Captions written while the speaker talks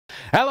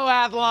Hello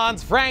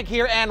Athlons, Frank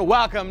here and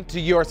welcome to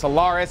your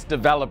Solaris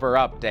Developer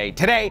Update.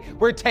 Today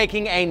we're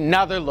taking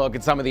another look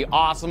at some of the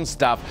awesome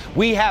stuff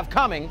we have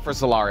coming for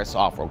Solaris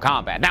Offworld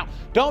Combat. Now,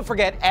 don't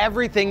forget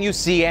everything you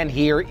see and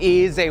hear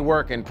is a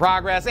work in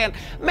progress and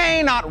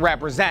may not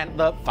represent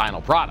the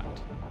final product.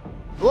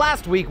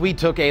 Last week we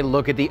took a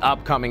look at the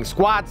upcoming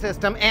squad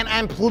system and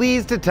I'm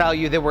pleased to tell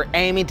you that we're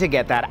aiming to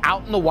get that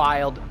out in the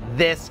wild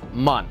this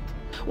month.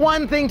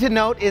 One thing to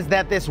note is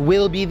that this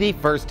will be the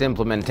first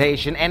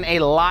implementation and a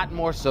lot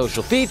more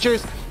social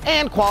features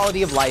and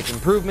quality of life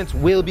improvements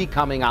will be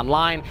coming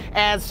online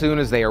as soon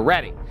as they are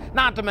ready.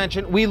 Not to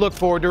mention, we look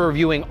forward to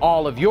reviewing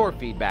all of your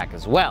feedback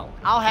as well.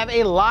 I'll have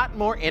a lot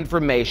more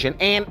information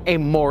and a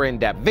more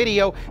in-depth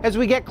video as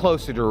we get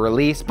closer to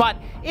release, but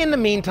in the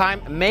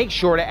meantime, make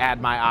sure to add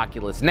my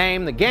Oculus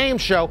name, the game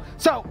show,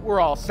 so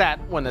we're all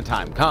set when the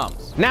time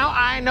comes. Now,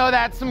 I know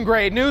that's some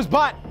great news,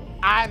 but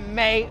I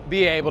may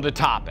be able to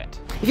top it.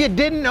 If you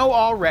didn't know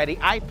already,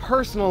 I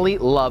personally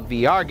love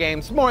VR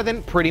games more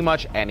than pretty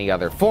much any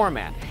other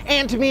format.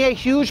 And to me, a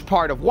huge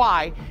part of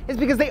why is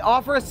because they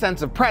offer a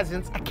sense of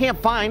presence I can't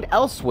find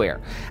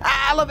elsewhere.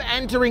 I love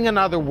entering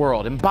another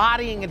world,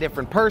 embodying a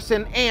different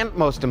person, and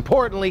most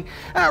importantly,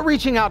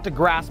 reaching out to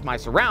grasp my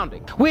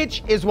surroundings.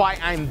 Which is why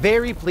I'm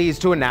very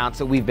pleased to announce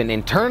that we've been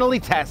internally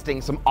testing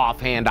some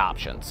offhand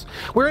options.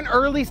 We're in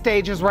early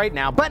stages right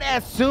now, but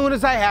as soon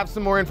as I have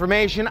some more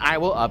information, I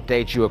will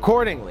update you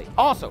accordingly.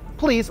 Also,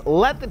 please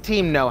let the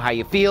team know how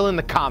you feel in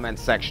the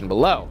comments section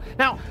below.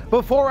 Now,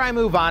 before I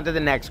move on to the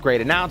next great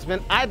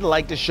announcement, I'd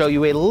like to show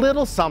you a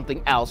little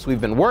something else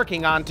we've been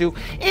working on to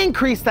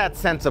increase that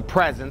sense of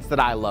presence that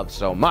I love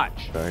so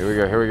much.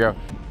 Here we go.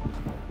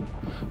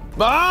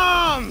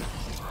 Boom!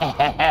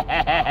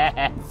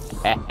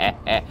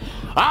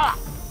 Ah!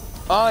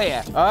 Oh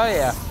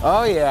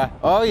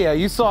yeah,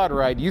 you saw it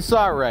right.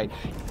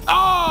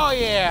 Oh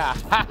yeah!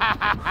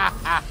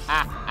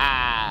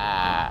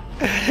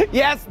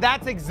 Yes,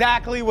 that's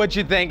exactly what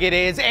you think it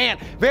is, and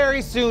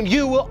very soon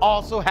you will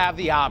also have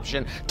the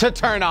option to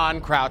turn on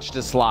Crouch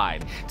to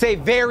Slide. It's a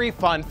very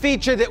fun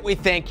feature that we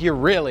think you're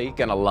really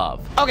gonna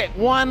love. Okay,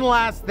 one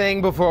last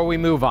thing before we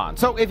move on.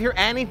 So if you're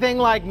anything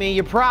like me,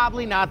 you're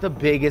probably not the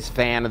biggest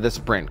fan of the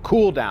sprint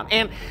cooldown,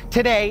 and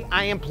today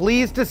I am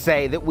pleased to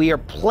say that we are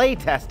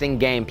playtesting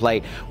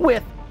gameplay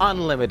with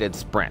unlimited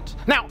sprint.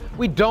 Now,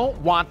 we don't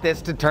want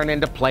this to turn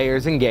into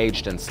players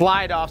engaged in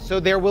slide off, so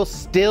there will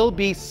still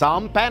be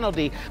some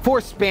penalty for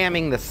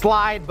spamming the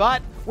slide,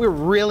 but we're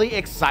really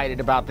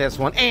excited about this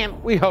one,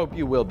 and we hope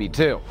you will be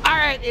too. All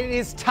right, it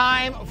is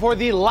time for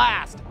the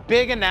last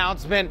big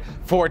announcement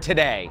for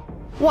today.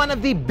 One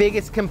of the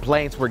biggest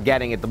complaints we're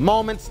getting at the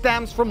moment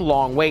stems from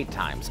long wait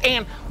times,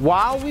 and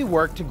while we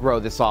work to grow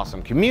this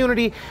awesome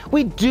community,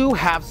 we do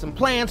have some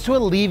plans to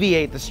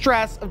alleviate the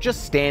stress of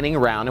just standing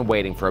around and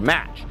waiting for a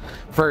match.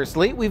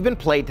 Firstly, we've been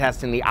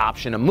playtesting the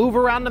option to move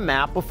around the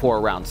map before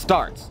a round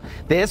starts.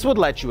 This would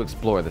let you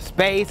explore the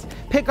space,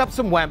 pick up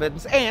some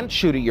weapons, and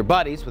shoot at your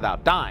buddies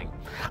without dying.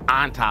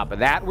 On top of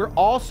that, we're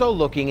also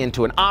looking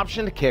into an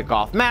option to kick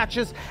off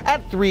matches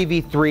at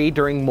 3v3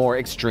 during more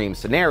extreme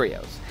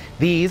scenarios.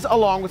 These,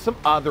 along with some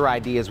other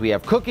ideas we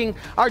have cooking,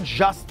 are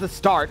just the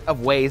start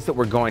of ways that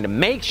we're going to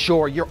make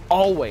sure you're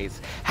always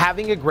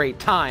having a great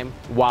time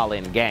while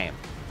in game.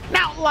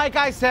 Now, like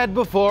I said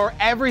before,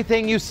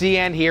 everything you see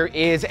and hear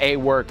is a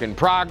work in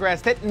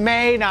progress that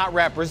may not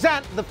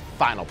represent the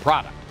final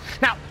product.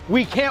 Now,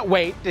 we can't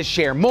wait to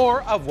share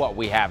more of what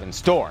we have in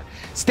store.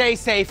 Stay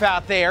safe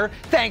out there,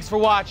 thanks for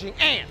watching,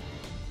 and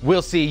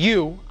we'll see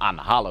you on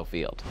the Holo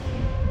Field.